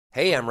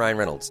Hey, I'm Ryan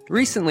Reynolds.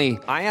 Recently,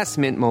 I asked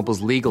Mint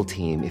Mobile's legal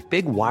team if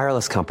big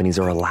wireless companies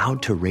are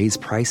allowed to raise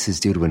prices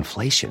due to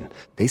inflation.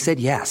 They said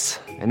yes.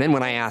 And then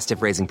when I asked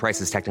if raising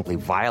prices technically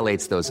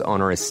violates those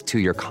onerous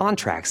two-year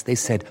contracts, they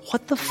said,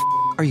 "What the f***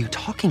 are you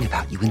talking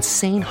about, you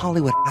insane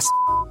Hollywood ass?"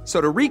 So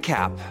to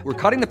recap, we're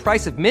cutting the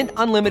price of Mint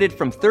Unlimited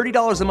from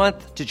 $30 a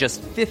month to just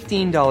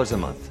 $15 a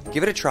month.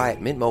 Give it a try at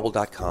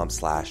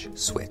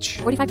mintmobile.com/switch.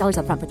 $45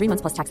 up front for 3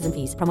 months plus taxes and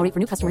fees. Promo rate for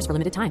new customers for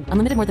limited time.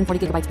 Unlimited more than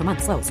 40 gigabytes per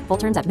month. Slows full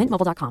terms at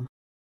mintmobile.com.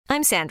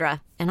 I'm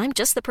Sandra, and I'm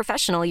just the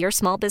professional your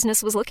small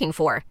business was looking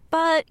for.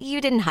 But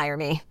you didn't hire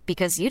me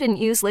because you didn't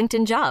use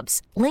LinkedIn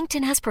Jobs.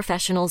 LinkedIn has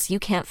professionals you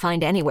can't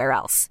find anywhere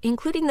else,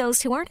 including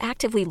those who aren't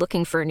actively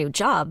looking for a new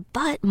job,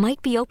 but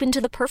might be open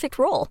to the perfect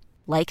role,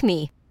 like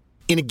me.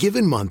 In a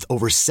given month,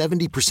 over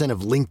 70%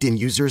 of LinkedIn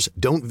users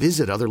don't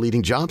visit other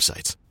leading job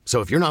sites. So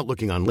if you're not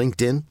looking on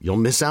LinkedIn, you'll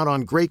miss out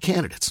on great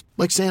candidates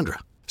like Sandra.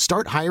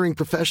 Start hiring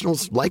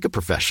professionals like a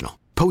professional.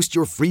 Post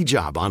your free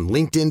job on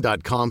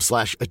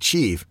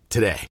linkedin.com/achieve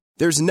today.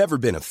 There's never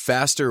been a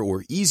faster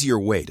or easier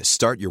way to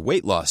start your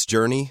weight loss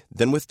journey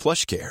than with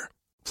PlushCare.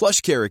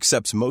 PlushCare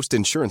accepts most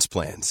insurance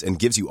plans and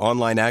gives you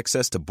online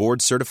access to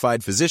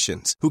board-certified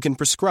physicians who can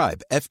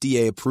prescribe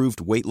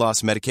FDA-approved weight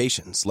loss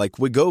medications like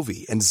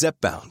Wegovy and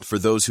Zepbound for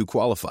those who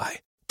qualify.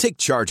 Take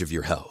charge of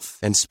your health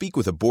and speak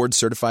with a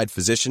board-certified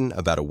physician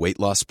about a weight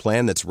loss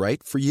plan that's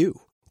right for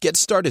you. Get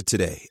started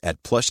today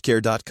at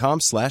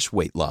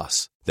plushcare.com/weight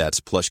loss.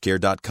 That's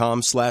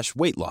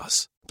plushcare.com/weight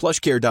loss.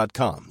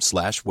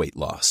 plushcare.com/weight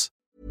loss.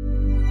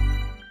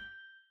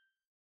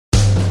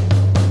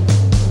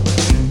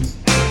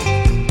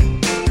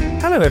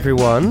 Hello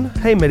everyone.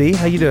 Hey Mitty,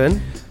 how you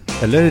doing?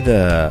 Hello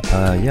there.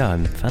 Yeah,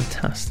 I'm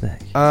fantastic.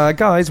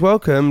 Guys,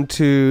 welcome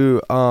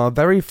to our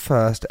very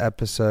first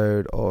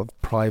episode of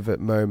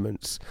Private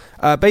Moments.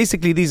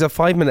 Basically, these are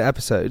 5-minute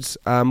episodes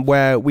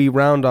where we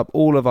round up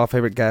all of our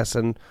favourite guests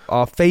and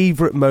our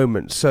favourite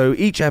moments. So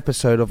each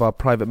episode of our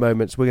Private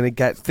Moments, we're going to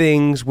get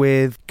things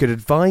with good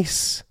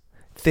advice,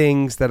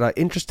 things that are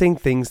interesting,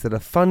 things that are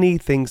funny,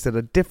 things that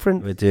are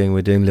different. We're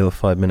doing little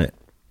 5-minute.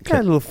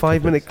 Yeah, little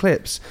 5-minute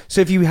clips. So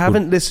if you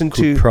haven't listened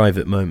to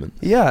Private Moments.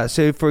 Yeah,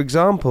 so for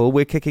example,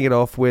 we're kicking it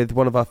off with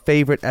one of our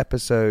favourite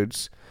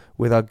episodes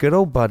with our good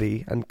old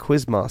buddy and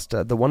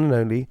quizmaster, the one and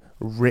only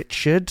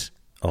Richard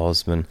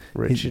Osman.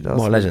 Richard What a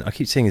Osman. legend. I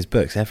keep seeing his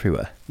books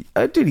everywhere.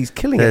 Oh, dude, he's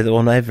killing They're it.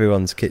 on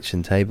everyone's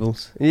kitchen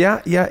tables.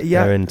 Yeah.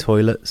 They're in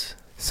toilets.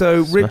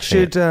 So Smashing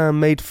Richard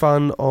made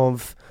fun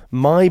of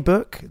my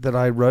book that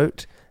I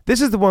wrote. This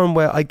is the one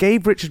where I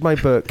gave Richard my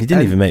book. He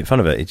didn't even make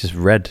fun of it. He just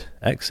read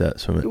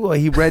excerpts from it. Well,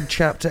 he read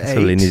chapter 8. That's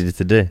all he needed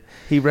to do.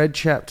 He read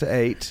chapter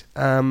 8,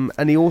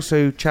 and he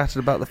also chatted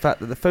about the fact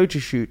that the photo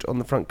shoot on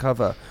the front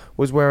cover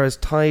was where I was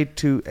tied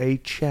to a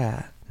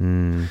chair.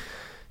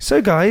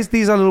 So, guys,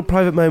 these are little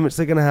private moments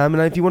they're going to have,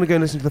 and if you want to go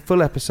and listen to the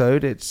full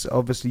episode, it's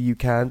obviously you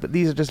can, but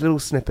these are just little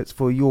snippets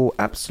for your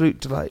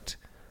absolute delight.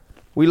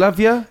 We love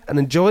you, and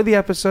enjoy the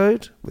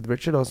episode with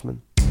Richard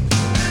Osman.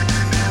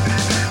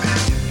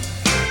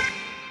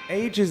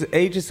 Age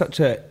is such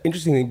an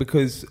interesting thing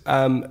because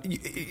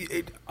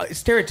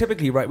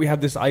stereotypically, right, we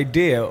have this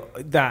idea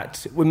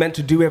that we're meant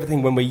to do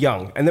everything when we're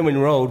young, and then when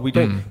we're old, we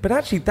don't. But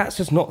actually, that's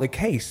just not the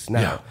case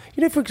now. Yeah.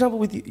 You know, for example,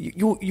 with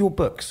your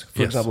books,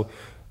 for Yes. example,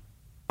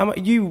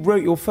 you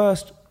wrote your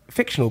first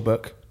fictional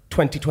book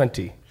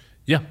 2020.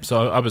 Yeah,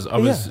 so I was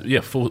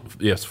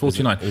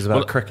 49. It was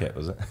about cricket,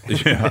 was it?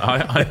 Yeah, I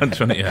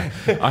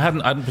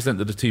hadn't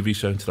presented a TV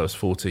show until I was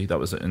 40. That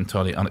was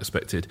entirely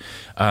unexpected,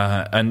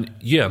 and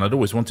I'd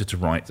always wanted to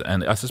write.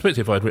 And I suspect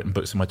if I'd written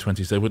books in my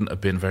 20s, they wouldn't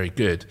have been very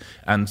good.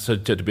 And so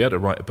to be able to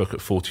write a book at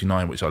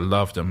 49, which I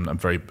loved and I'm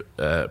very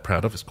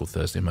proud of, it's called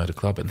Thursday Murder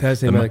Club. And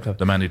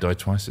The Man Who Died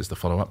Twice is the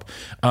follow-up.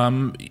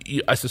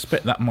 I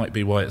suspect that might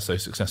be why it's so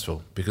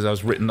successful, because I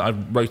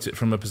wrote it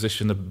from a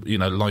position of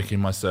liking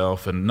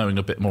myself and knowing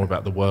a bit more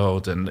about the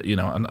world and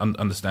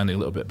understanding a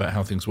little bit about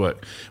how things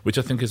work, which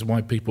I think is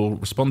why people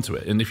respond to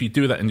it. And if you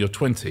do that in your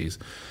 20s,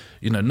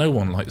 no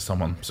one likes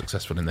someone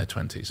successful in their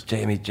 20s.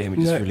 Jamie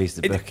just released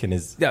a book in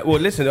his... Yeah,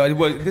 well, listen, I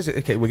was going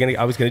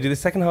to do the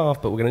second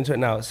half, but we're going to do it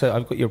now. So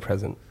I've got your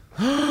present.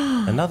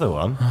 Another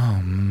one?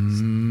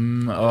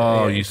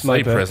 You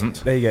say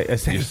present. There you go. You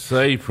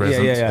say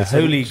present. Yeah.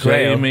 Holy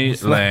Grail. Jamie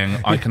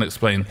Lang, I can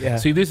explain. Yeah.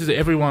 See, this is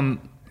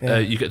everyone...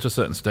 you get to a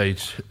certain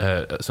stage,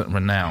 a certain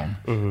renown,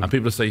 and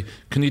people say,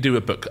 "Can you do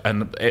a book?"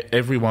 And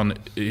everyone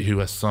who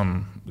has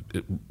some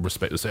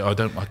respect will say, "I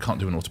can't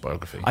do an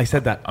autobiography." I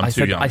said that. I'm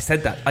too young. I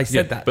said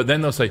that. But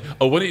then they'll say,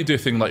 "Oh, why don't you do a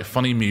thing like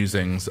funny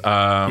musings?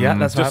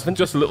 That's what happened.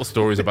 Just little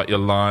stories about your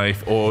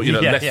life, or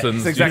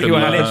lessons. That's exactly you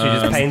what can happened. learn.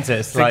 Literally just paint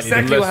it slightly.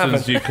 Exactly what Lessons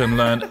happened. you can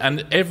learn,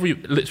 and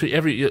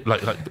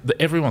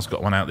everyone's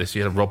got one out this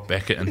year. Rob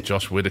Beckett and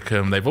Josh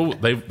Widdicombe, they've all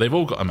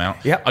got them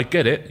out. Yep. I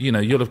get it.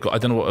 You'll have got, I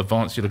don't know what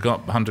advance you'll have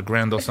got,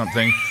 $100,000 or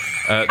something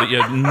that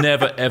you're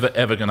never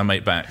ever going to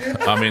make back.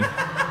 I mean,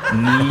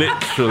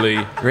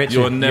 literally,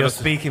 Richard, you're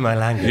speaking my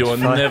language. You're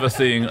never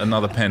seeing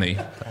another penny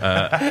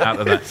out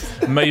of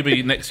that.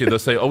 Maybe next year they'll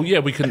say, "Oh yeah,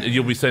 we can."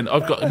 You'll be saying,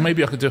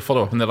 maybe I could do a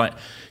follow up," and they're like,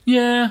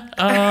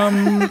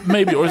 "Yeah,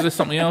 maybe." Or is there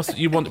something else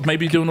you want?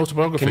 Maybe do an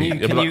autobiography.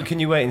 Can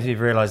you wait until you've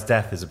realised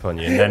death is upon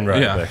you and then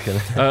write a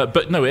book?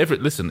 But no,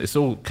 listen, it's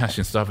all cash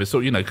and stuff. It's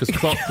all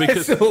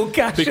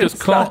because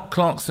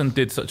Clarkson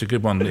did such a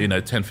good one,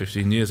 10,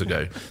 15 years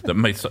ago that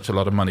made such a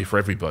lot of money for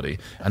everybody.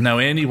 And now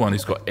anyone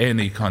who's got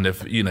any kind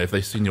of, if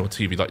they've seen your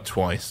TV like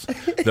twice,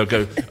 they'll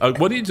go, "Why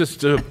don't you just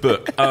do a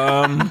book?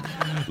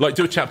 Like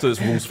do a chapter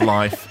that's rules for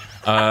life.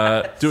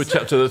 Do a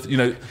chapter,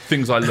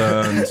 things I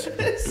learned.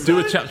 Do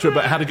a chapter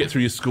about how to get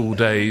through your school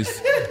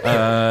days.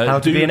 How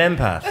to be an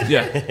empath.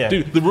 Yeah.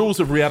 Do the rules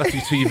of reality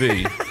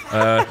TV.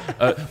 Why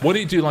don't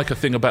you do like a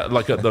thing about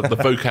like the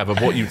vocab of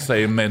what you'd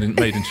say in Made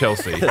in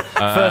Chelsea?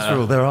 First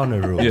rule, there are no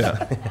rules.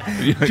 Yeah.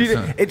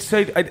 It's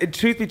so.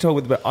 Truth be told,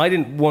 with the book, I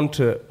didn't want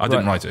to. I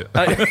didn't write it.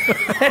 I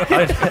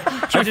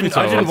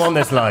didn't want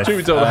this life. Truth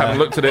be told, I haven't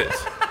looked at it.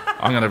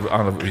 I'm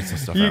gonna read some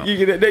stuff out.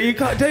 You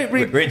can't. Don't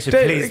read. Richard,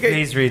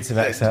 please read some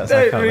excerpts.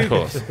 Of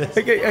course.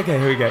 Okay,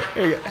 here we go.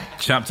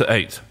 Chapter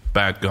 8.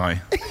 Bad guy.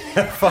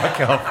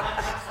 Fuck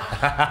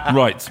off.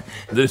 Right.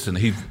 Listen,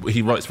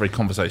 he writes very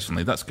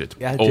conversationally. That's good.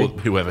 Yeah, or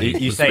whoever he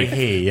you say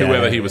he.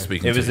 Whoever he was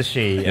speaking to. It was a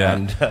she. Yeah.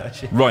 And,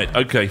 right.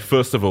 Okay.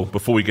 First of all,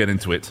 before we get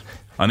into it,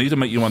 I need to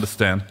make you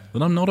understand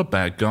that I'm not a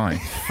bad guy.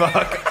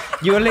 Fuck.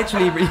 You're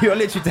literally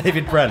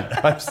David Brent.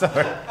 I'm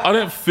sorry. I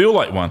don't feel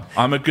like one.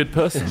 I'm a good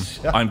person.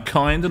 I'm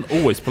kind and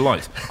always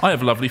polite. I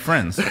have lovely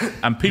friends.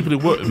 And people who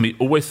work with me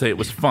always say it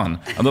was fun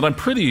and that I'm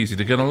pretty easy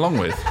to get along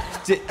with.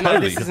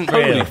 This isn't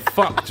real. Holy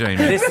fuck, Jamie.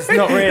 This is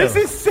not real. This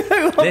is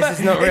so. This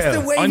is not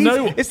real. I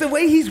know. It's the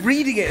way he's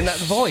reading it in that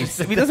voice.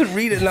 If he doesn't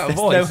read it in that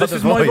voice, this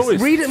is my voice.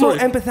 Read it more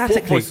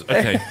empathetically.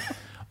 Okay.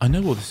 I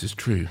know all this is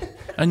true.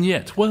 And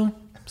yet,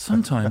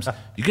 sometimes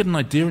you get an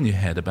idea in your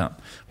head about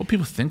what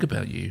people think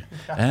about you,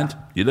 and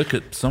you look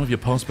at some of your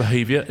past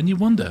behaviour and you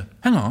wonder,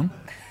 hang on,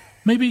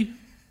 maybe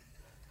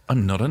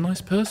I'm not a nice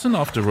person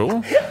after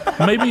all.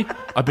 Maybe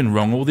I've been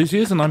wrong all these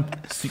years and I'm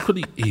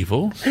secretly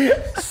evil.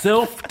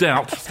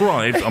 Self-doubt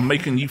thrives on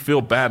making you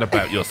feel bad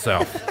about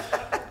yourself.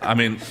 I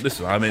mean,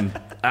 listen, I'm in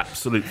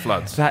absolute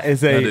floods. That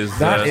is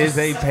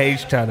a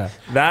page turner.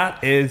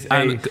 That is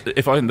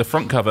the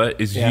front cover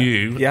is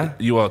you. Yeah.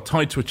 You are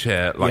tied to a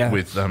chair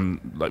with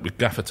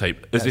gaffer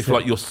tape, as if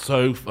like you're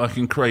so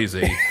fucking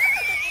crazy.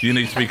 You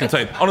need to be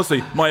contained.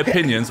 Honestly, my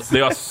opinions,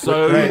 they are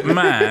so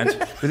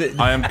mad.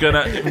 I am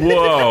gonna...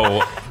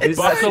 Whoa.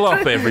 Buckle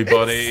up,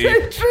 everybody.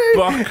 It's so true.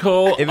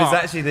 Buckle up. It was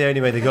actually the only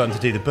way they got him to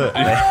do the book.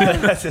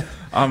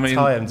 I mean,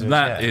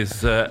 that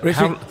is...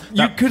 Richard,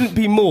 you couldn't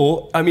be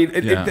more... I mean,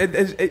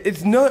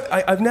 it's no...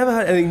 I've never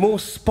had anything more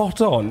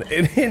spot on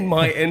in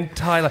my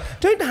entire life.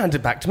 Don't hand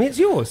it back to me, it's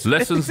yours.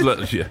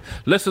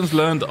 Lessons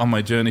learned on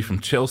my journey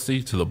from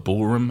Chelsea to the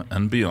ballroom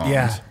and beyond.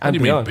 Yeah, What do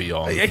you beyond. mean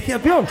beyond? Yeah,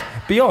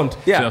 beyond.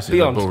 Yeah, Chelsea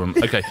beyond. To the ballroom.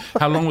 Okay,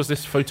 how long was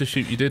this photo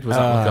shoot you did? Was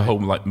that like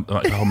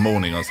a whole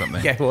morning or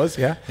something? Yeah, it was.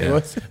 Yeah, it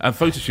was. And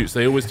photo shoots,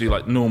 they always do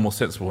like normal,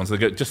 sensible ones. They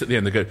go just at the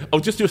end. They go, "Oh,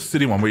 just do a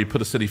silly one where you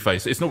put a silly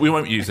face." It's not. We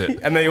won't use it.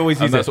 And they always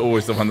use it. That's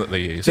always the one that they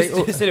use. Just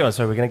do a silly one.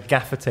 Sorry, we're going to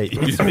gaffer tape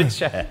you to a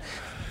chair.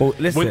 Well,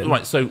 listen.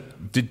 Right. So,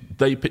 did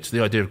they pitch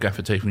the idea of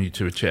gaffer taping you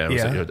to a chair?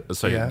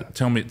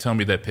 Tell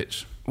me their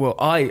pitch. Well,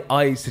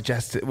 I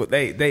suggested. Well,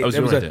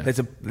 there's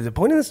a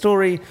point in the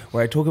story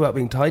where I talk about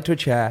being tied to a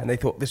chair, and they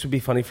thought this would be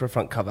funny for a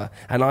front cover,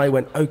 and I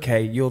went,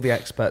 "Okay, you're the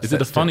expert." Is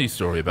it a funny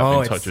story about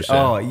being tied to a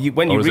chair?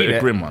 When is read it a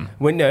grim one?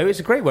 No, it's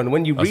a great one.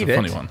 When you read it,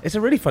 funny one. It's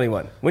a really funny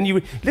one. When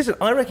you listen,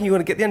 I reckon you're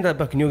going to get the end of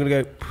that book, and you're going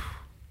to go,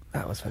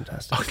 "That was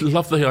fantastic." I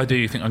love the idea.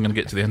 You think I'm going to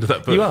get to the end of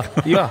that book?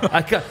 You are.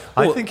 I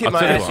think it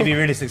might actually be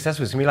really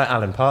successful. It's going to be like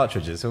Alan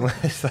Partridge's.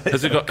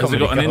 Has it got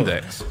an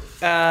index?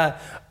 Yeah.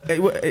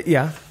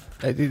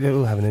 It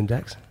will have an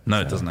index.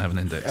 No, it doesn't have an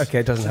index. Okay,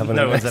 it doesn't have an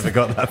index. index. No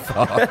one's ever got that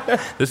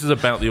far. This is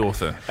about the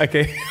author.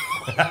 Okay.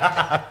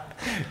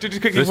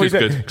 Just quickly, This is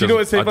good, do you know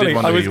what's so I did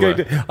funny?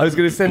 wonder I was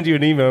going to send you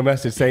an email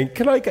message saying,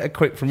 "Can I get a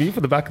quote from you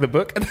for the back of the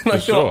book?" And then I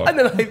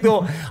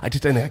thought, I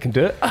just don't think I can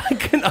do it. I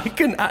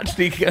can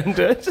actually do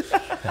it.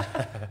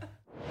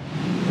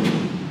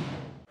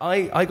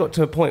 I got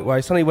to a point where I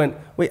suddenly went,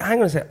 wait,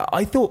 hang on a sec.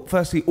 I thought,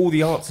 firstly, all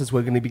the answers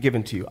were going to be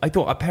given to you. I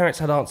thought our parents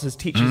had answers,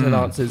 teachers had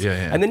answers.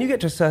 Yeah. And then you get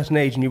to a certain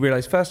age and you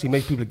realise, firstly,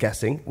 most people are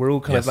guessing. We're all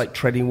kind of like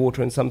treading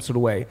water in some sort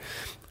of way.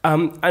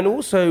 And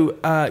also,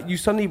 you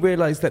suddenly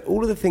realise that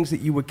all of the things that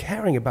you were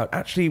caring about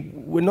actually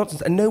were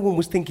nonsense, and no one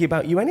was thinking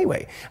about you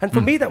anyway. And for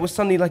me, that was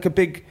suddenly like a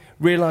big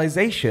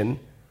realisation.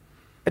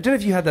 I don't know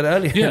if you had that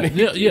earlier.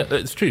 Yeah,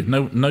 it's true.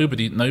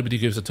 Nobody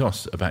gives a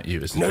toss about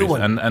you. It's the truth.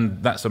 one.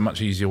 And that's a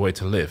much easier way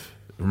to live.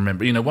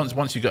 Remember,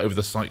 once you get over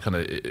the slight kind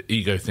of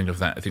ego thing of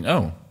that, I think,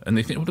 and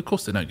they think, well, of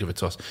course they don't give a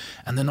toss,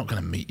 and they're not going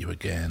to meet you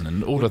again,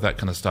 and all of that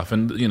kind of stuff.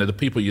 And the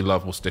people you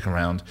love will stick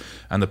around,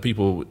 and the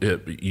people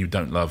you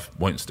don't love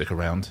won't stick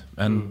around,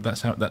 and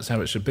that's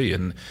how it should be.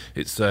 And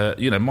it's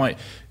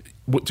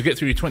to get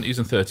through your 20s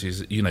and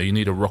 30s, you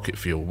need a rocket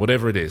fuel,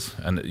 whatever it is,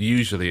 and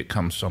usually it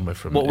comes somewhere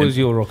from. What was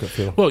your rocket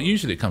fuel? Well,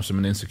 usually it comes from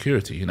an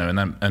insecurity, and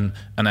an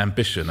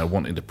ambition, or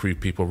wanting to prove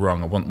people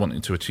wrong, or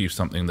wanting to achieve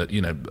something that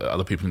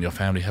other people in your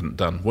family hadn't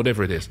done,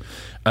 whatever it is.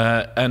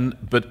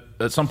 But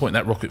at some point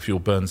that rocket fuel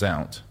burns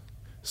out,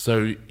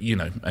 so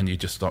and you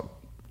just start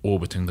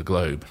orbiting the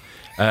globe.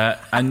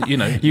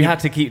 You had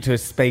to keep to a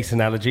space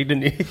analogy,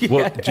 didn't you?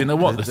 Well, do you know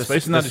what? The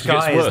space analogy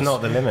sky gets worse. is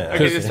not the limit.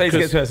 Okay, the space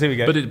gets worse. Here we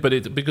go.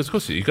 Because of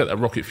course you got that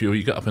rocket fuel,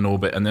 you get up in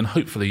orbit, and then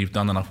hopefully you've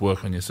done enough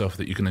work on yourself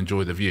that you can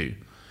enjoy the view.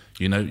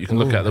 You can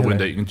look out the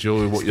window, you can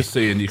enjoy what you're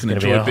seeing, you can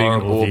enjoy being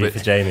in orbit. For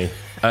Jamie.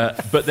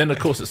 But then, of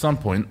course, at some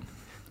point,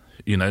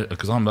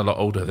 because I'm a lot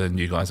older than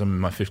you guys, I'm in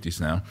my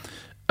 50s now.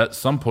 At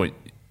some point,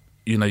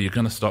 you're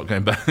going to start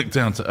going back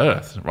down to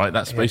Earth, right?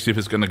 That spaceship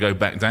is going to go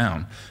back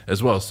down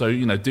as well. So,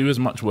 do as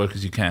much work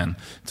as you can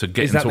to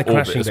get into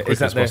orbit as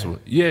quick as possible.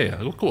 Yeah.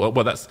 Cool.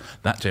 Well,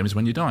 that, James,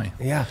 when you die.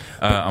 Yeah.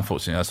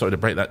 Unfortunately, I'm sorry to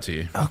break that to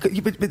you. Okay,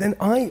 but then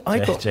I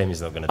got...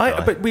 Jamie's not going to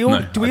die. But we all... No,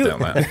 I doubt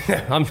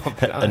that. I'm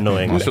not...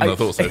 Annoying. I shouldn't have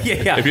thought so.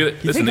 Yeah. If you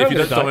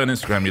don't die on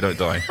Instagram, you don't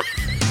die.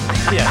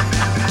 Yeah.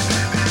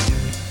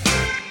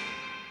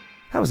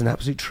 That was an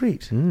absolute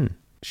treat.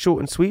 Short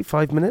and sweet,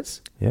 5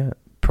 minutes. Yeah.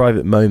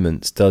 Private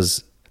Moments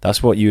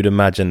that's what you'd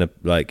imagine,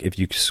 like if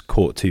you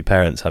caught two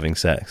parents having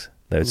sex,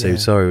 they would say,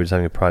 sorry, we're just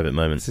having a private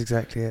moment. That's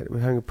exactly it.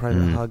 We're having a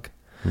private hug.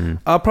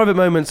 Our Private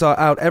Moments are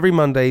out every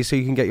Monday, so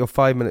you can get your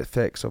 5-minute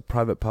fix of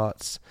private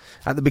parts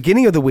at the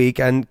beginning of the week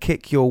and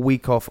kick your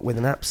week off with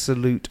an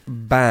absolute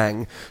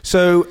bang.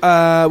 So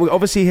we're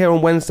obviously here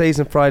on Wednesdays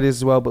and Fridays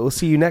as well, but we'll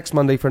see you next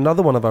Monday for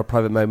another one of our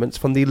Private Moments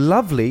from the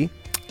lovely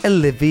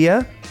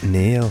Olivia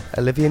Neal.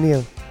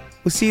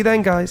 We'll see you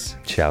then, guys.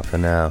 Ciao for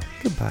now.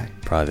 Goodbye.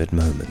 Private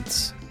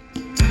Moments.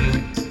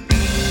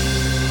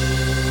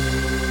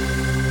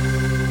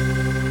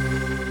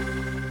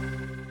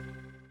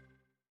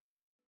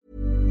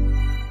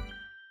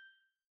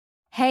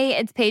 Hey,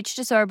 it's Paige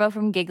DeSorbo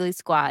from Giggly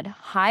Squad.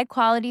 High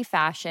quality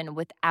fashion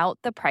without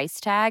the price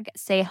tag.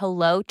 Say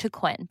hello to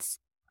Quince.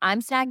 I'm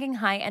snagging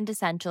high-end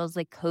essentials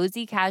like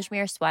cozy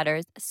cashmere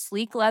sweaters,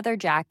 sleek leather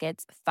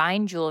jackets,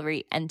 fine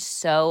jewelry, and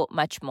so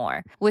much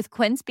more. With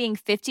Quince being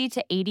 50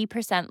 to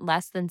 80%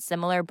 less than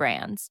similar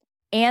brands.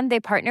 And they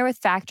partner with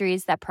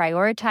factories that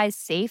prioritize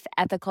safe,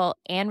 ethical,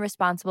 and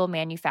responsible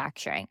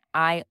manufacturing.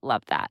 I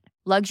love that.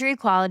 Luxury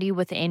quality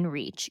within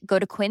reach. Go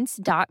to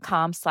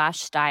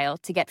quince.com/style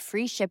to get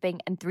free shipping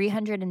and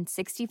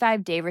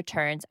 365-day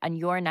returns on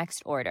your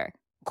next order.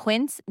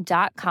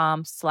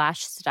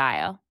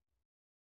 Quince.com/style.